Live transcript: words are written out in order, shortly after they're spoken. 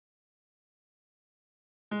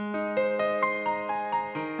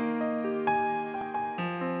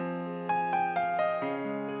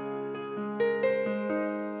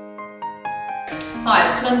Hi,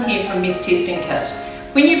 it's Lynn here from Meth Testing Kit.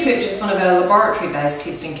 When you purchase one of our laboratory-based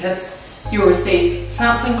testing kits, you'll receive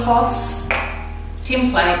sampling cloths,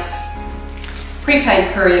 templates,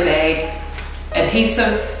 prepaid courier bag,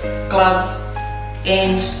 adhesive, gloves,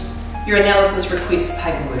 and your analysis request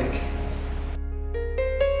paperwork.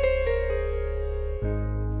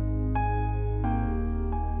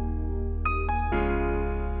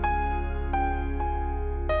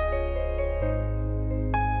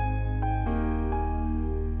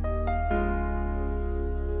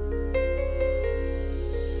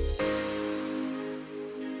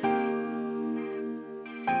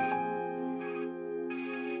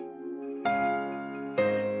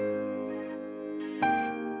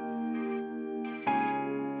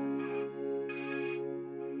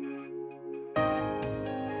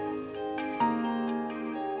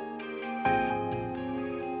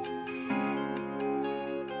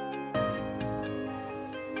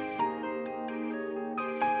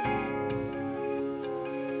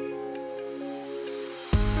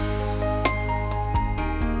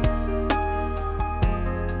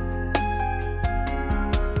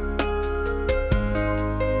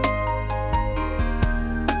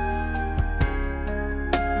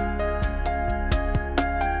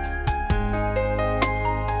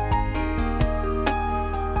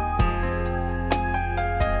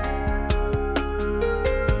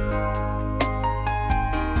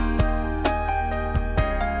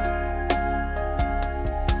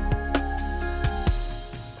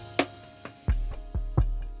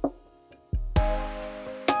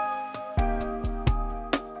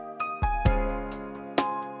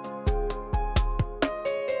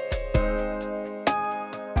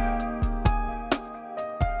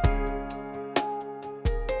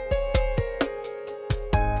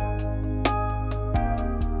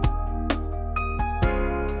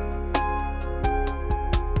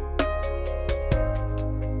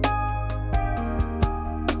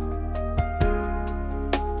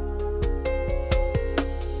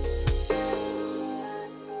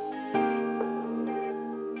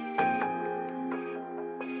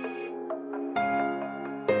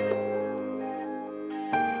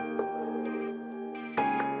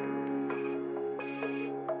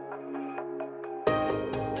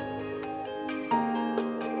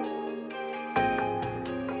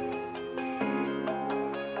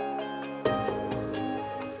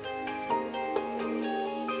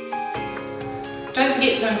 Don't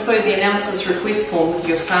forget to include the analysis request form with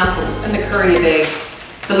your sample in the courier bag.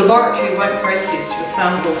 The laboratory won't process your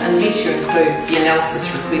sample unless you include the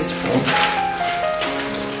analysis request form.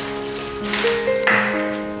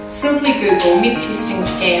 Simply Google meth testing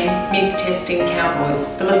scam, meth testing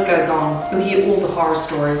cowboys. The list goes on. You'll hear all the horror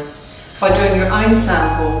stories. By doing your own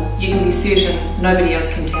sample, you can be certain nobody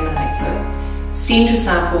else contaminates it. Send your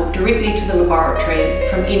sample directly to the laboratory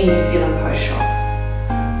from any New Zealand post shop.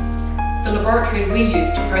 The laboratory we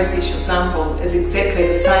use to process your sample is exactly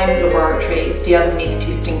the same laboratory the other meth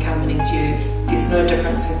testing companies use. There's no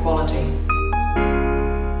difference in quality.